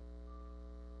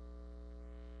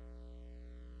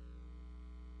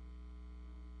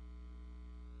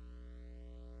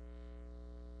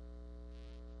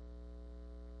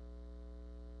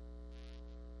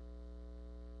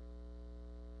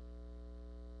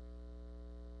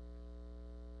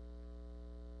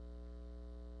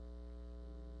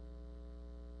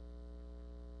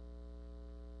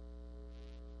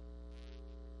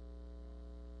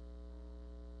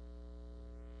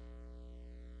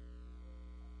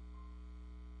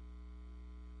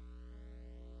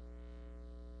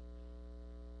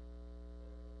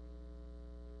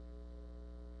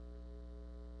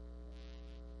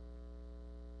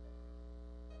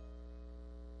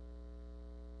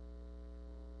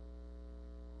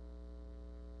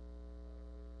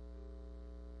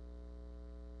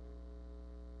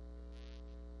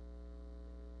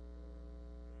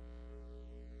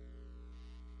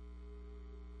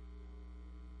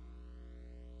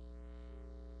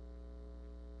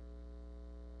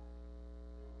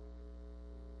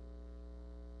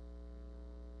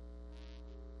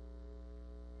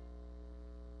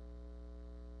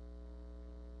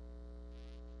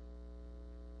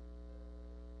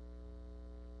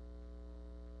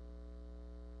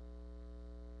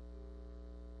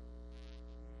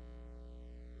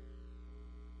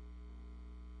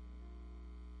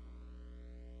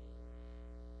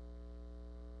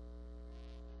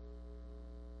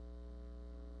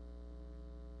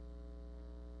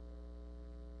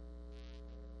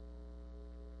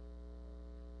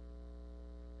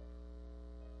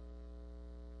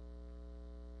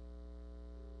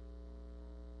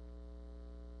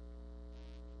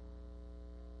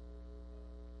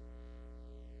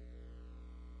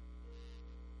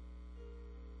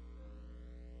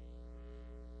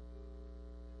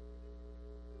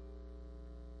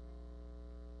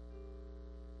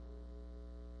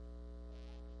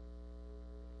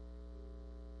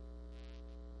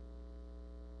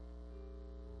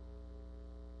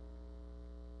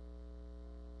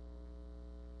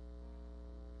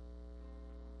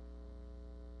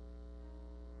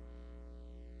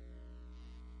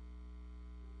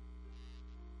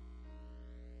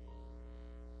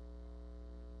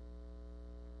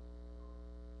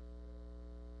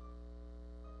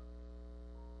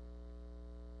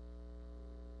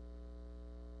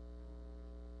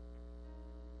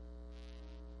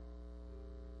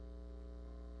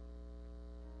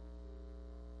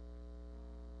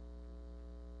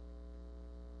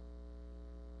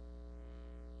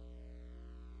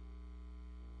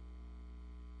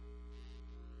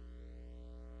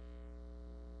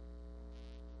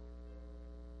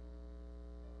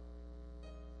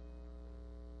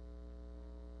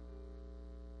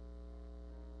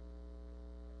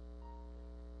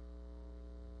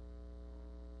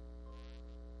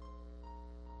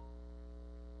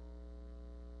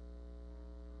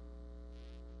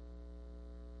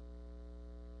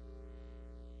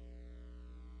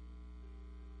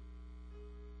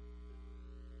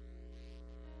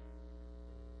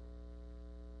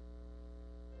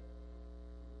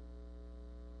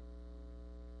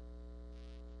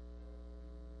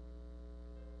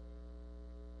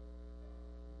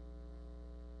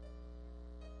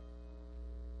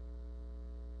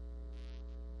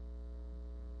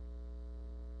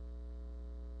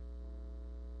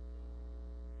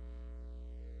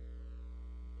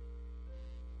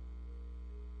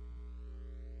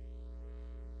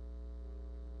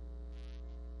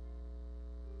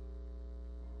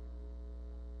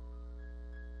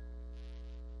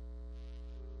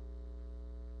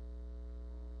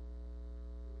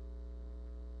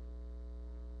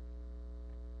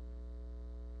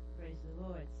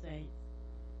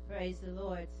 Praise the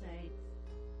Lord, saints.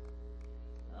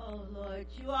 Oh, Lord,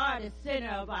 you are the center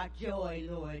of our joy,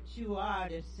 Lord. You are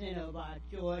the center of our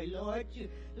joy, Lord.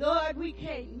 Lord, we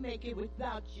can't make it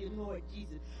without you, Lord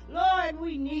Jesus. Lord,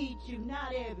 we need you,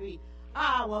 not every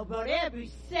hour, but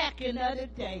every second of the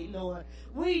day, Lord.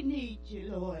 We need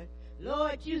you, Lord.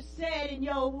 Lord, you said in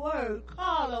your word,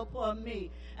 call upon me,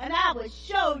 and I will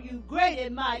show you great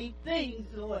and mighty things,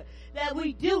 Lord, that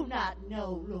we do not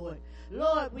know, Lord.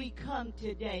 Lord, we come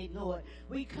today, Lord.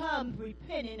 We come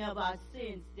repenting of our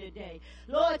sins today.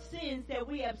 Lord, sins that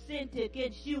we have sinned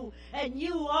against you and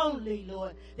you only,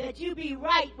 Lord. That you be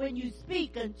right when you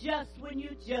speak and just when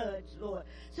you judge, Lord.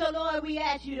 So, Lord, we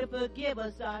ask you to forgive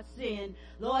us our sin,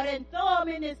 Lord, and throw them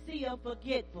in the sea of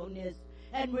forgetfulness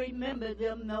and remember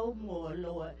them no more,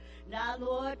 Lord. Now,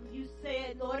 Lord, you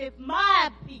said, Lord, if my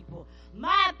people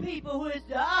who is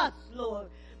to us, Lord,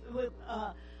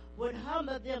 would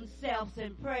humble themselves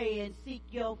and pray and seek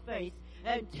your face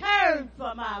and turn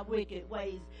from our wicked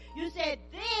ways. You said,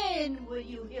 then will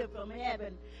you hear from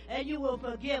heaven and you will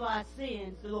forgive our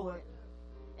sins, Lord,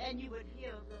 and you would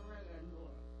heal the land,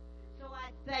 Lord. So I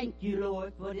thank you,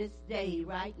 Lord, for this day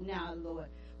right now, Lord.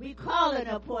 We calling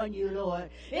upon you, Lord.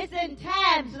 It's in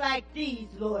times like these,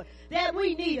 Lord, that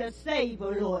we need a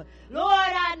Savior, Lord. Lord,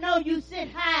 I know you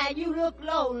sit high and you look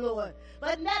low, Lord,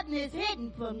 but nothing is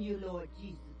hidden from you, Lord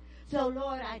Jesus. So,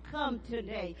 Lord, I come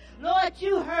today. Lord,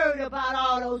 you heard about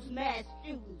all those mass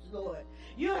shootings, Lord.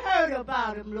 You heard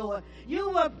about them, Lord. You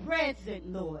were present,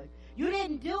 Lord. You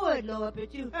didn't do it, Lord,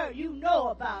 but you heard. You know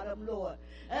about them, Lord.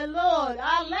 And, Lord,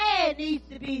 our land needs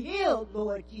to be healed,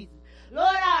 Lord Jesus.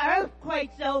 Lord, our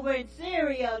earthquakes over in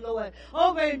Syria, Lord,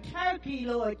 over in Turkey,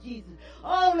 Lord Jesus.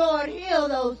 Oh, Lord, heal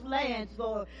those lands,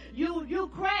 Lord.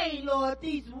 Ukraine, Lord,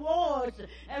 these wars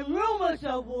and rumors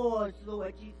of wars,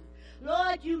 Lord Jesus.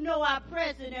 Lord, you know our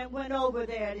president went over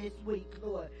there this week,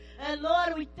 Lord. And,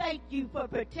 Lord, we thank you for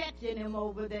protecting him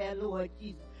over there, Lord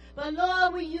Jesus. But,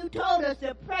 Lord, you told us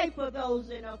to pray for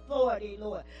those in authority,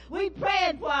 Lord. We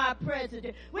praying for our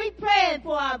president. We praying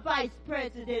for our vice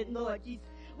president, Lord Jesus.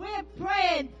 We're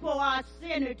praying for our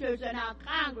senators and our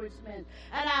congressmen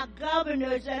and our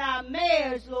governors and our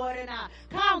mayors, Lord, and our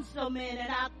councilmen and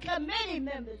our committee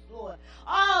members, Lord.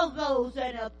 All those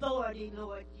in authority,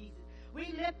 Lord Jesus.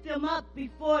 We lift them up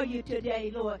before you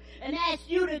today, Lord, and ask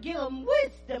you to give them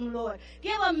wisdom, Lord.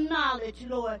 Give them knowledge,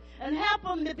 Lord, and help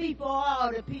them to be for all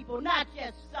the people, not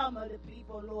just some of the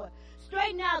people, Lord.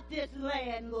 Straighten out this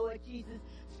land, Lord Jesus.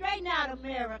 Straighten out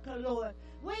America, Lord.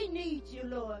 We need you,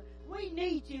 Lord. We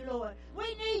need you, Lord.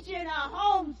 We need you in our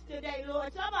homes today,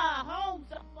 Lord. Some of our homes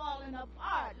are falling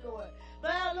apart, Lord.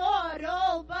 But,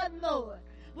 Lord,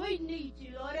 we need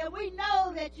you, Lord, and we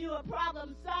know that you're a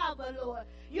problem solver, Lord.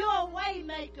 You're a way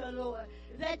maker, Lord,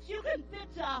 that you can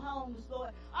fix our homes,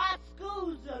 Lord, our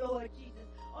schools, Lord Jesus.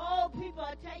 Oh, people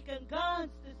are taking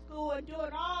guns to school and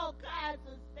doing all kinds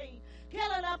of things,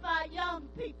 killing up our young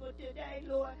people today,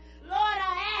 Lord. Lord,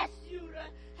 I ask you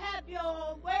to have your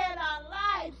own way in our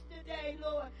lives today,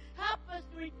 Lord. Help us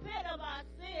repent of our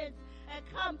sins and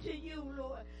come to you,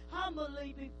 Lord,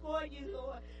 humbly before you,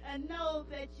 Lord, and know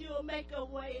that you'll make a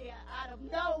way out of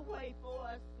no way for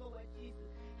us, Lord Jesus.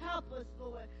 Help us,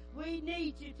 Lord. We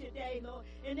need you today, Lord,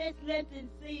 in this Lenten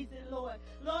season, Lord.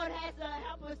 Lord,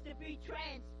 help us to be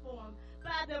transformed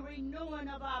by the renewing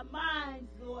of our minds,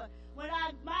 Lord. When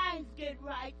our minds get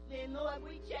right, then, Lord,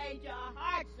 we change. Our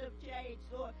hearts have changed,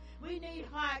 Lord. We need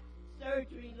heart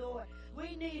surgery, Lord.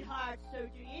 We need heart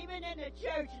surgery, even in the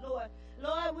church, Lord.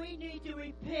 Lord, we need to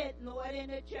repent, Lord,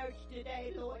 in the church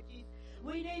today, Lord Jesus.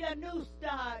 We need a new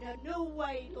start, a new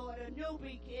way, Lord, a new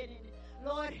beginning.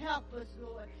 Lord, help us,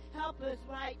 Lord. Help us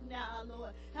right now,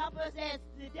 Lord. Help us as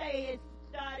today is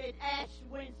started Ash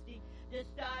Wednesday to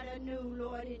start anew,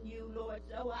 Lord, in you, Lord.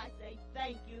 So I say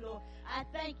thank you, Lord. I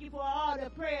thank you for all the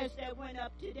prayers that went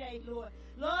up today, Lord.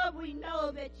 Lord, we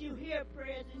know that you hear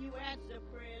prayers and you answer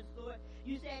prayers, Lord.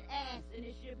 You said ask and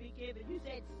it should be given. You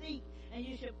said seek and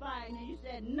you should find. And you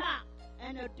said knock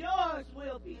and the doors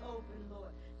will be open,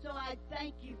 Lord. So I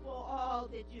thank you for all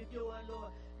that you're doing,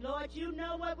 Lord. Lord, you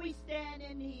know what we stand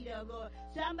in need of, Lord.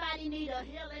 Somebody need a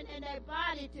healing in their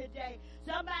body today.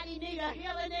 Somebody need a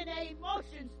healing in their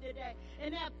emotions today,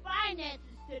 in their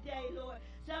finances today, Lord.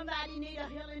 Somebody need a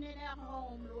healing in their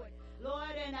home, Lord.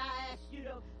 Lord, and I ask you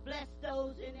to bless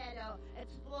those in that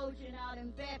explosion out in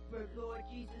Bedford, Lord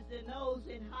Jesus, and those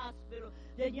in hospital,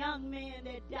 the young man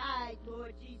that died,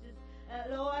 Lord Jesus.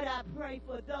 Lord, I pray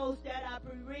for those that are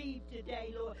bereaved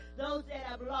today, Lord, those that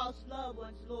have lost loved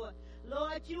ones, Lord.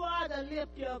 Lord, you are the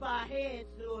lifter of our heads,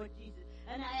 Lord Jesus,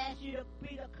 and I ask you to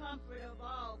be the comfort of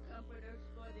all comforters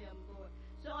for them, Lord.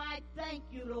 So I thank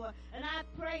you, Lord, and I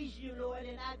praise you, Lord,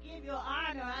 and I give you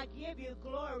honor, I give you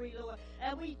glory, Lord.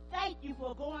 And we thank you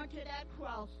for going to that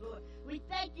cross, Lord. We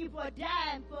thank you for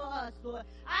dying for us, Lord.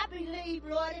 I believe,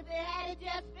 Lord, if it had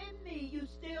just been me, you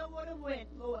still would have went,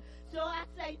 Lord. So I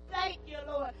say thank you,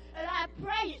 Lord, and I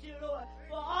praise you, Lord,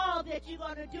 for all that you're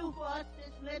going to do for us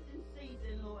this Lenten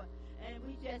season, Lord. And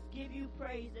we just give you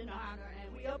praise and honor,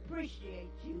 and we appreciate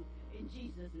you. In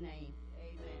Jesus' name,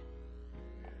 amen.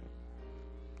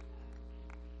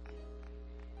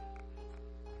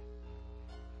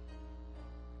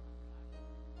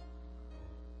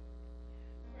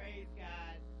 Praise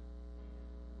God.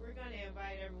 We're going to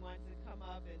invite everyone to come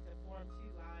up and to form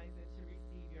two lines and to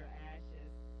receive your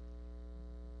ashes.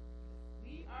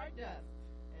 We are dust,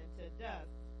 and to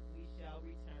dust we shall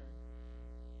return.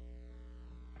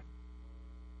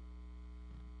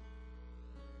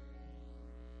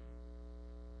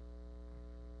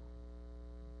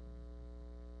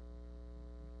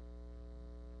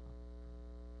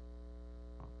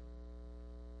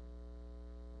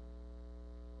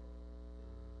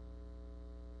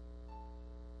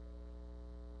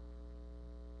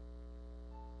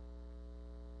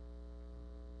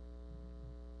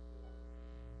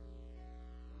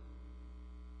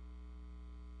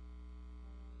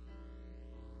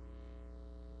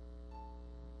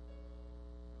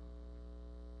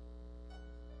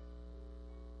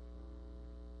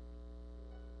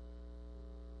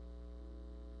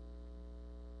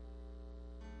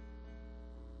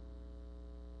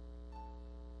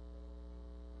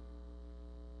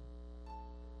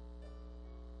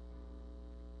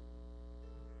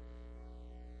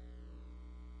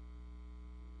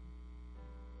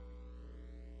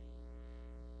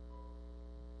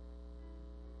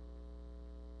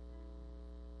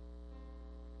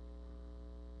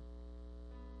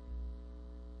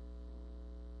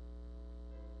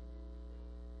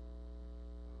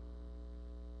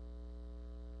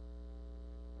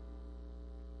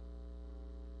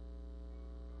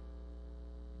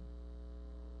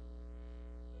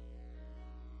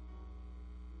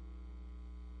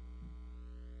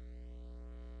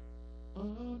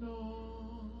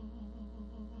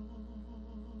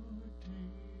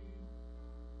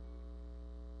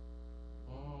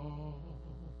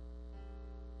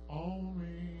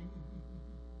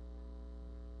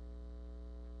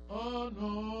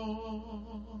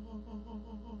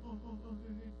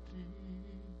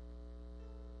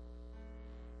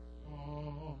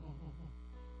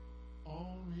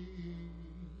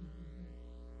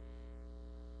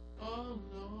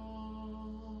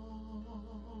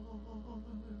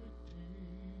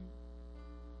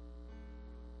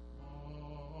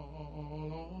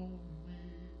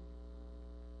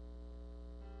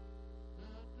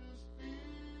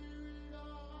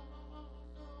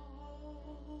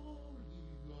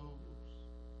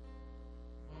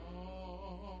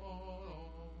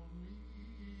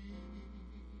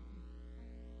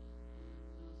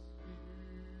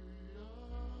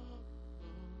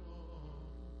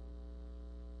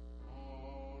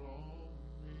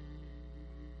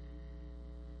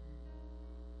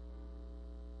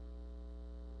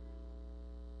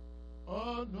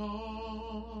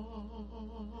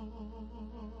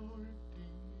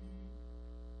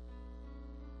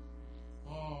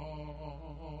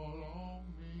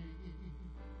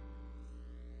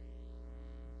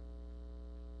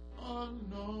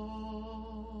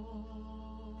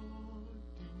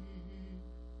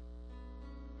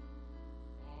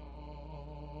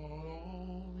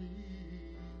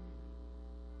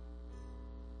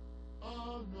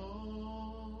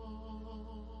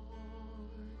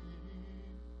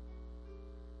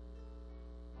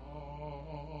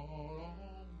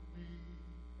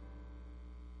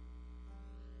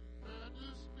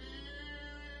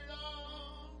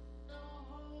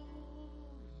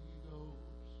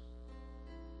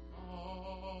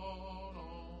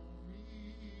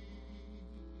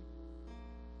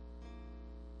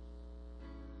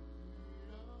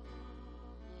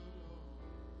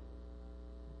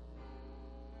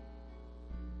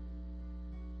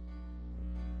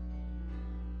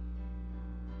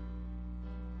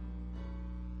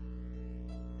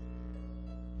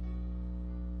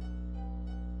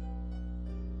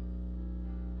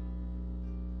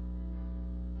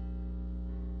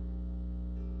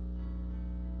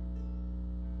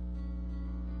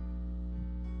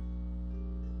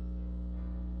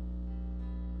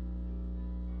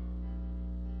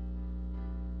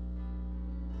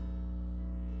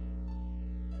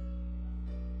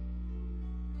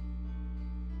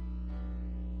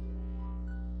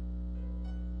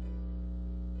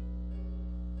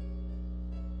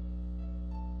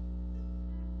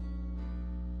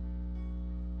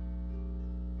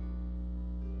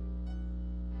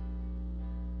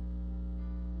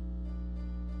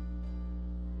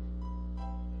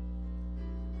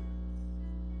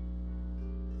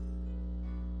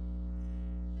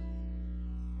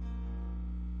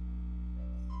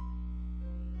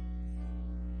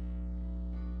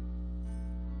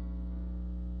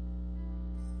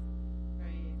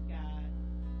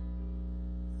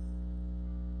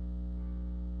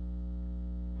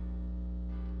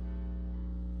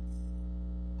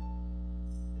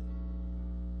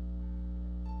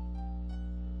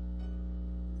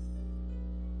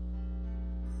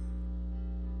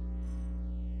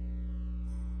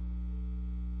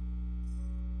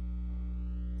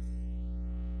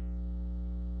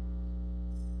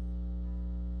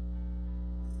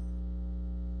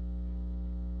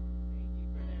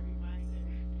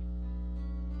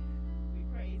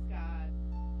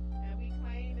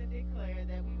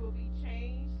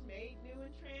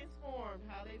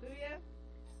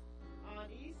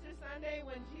 Sunday,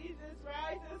 when Jesus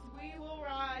rises, we will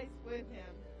rise with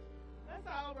him. Let's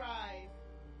all rise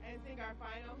and sing our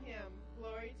final hymn,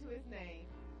 Glory to His Name,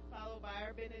 followed by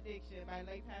our benediction by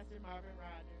late Pastor Marvin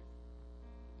Rogers.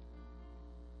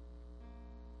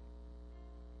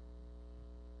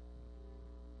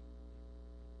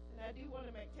 And I do want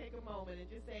to take a moment and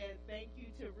just say thank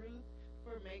you to Ruth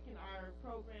for making our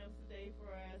programs today for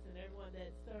us, and everyone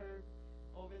that served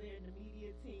over there in the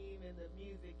media team and the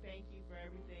music. Thank you for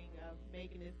everything of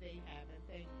making this day happen.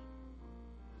 Thank you.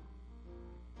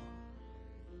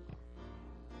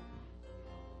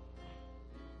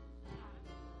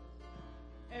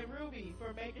 And Ruby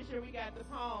for making sure we got the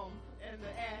palms and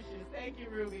the ashes. Thank you,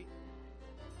 Ruby.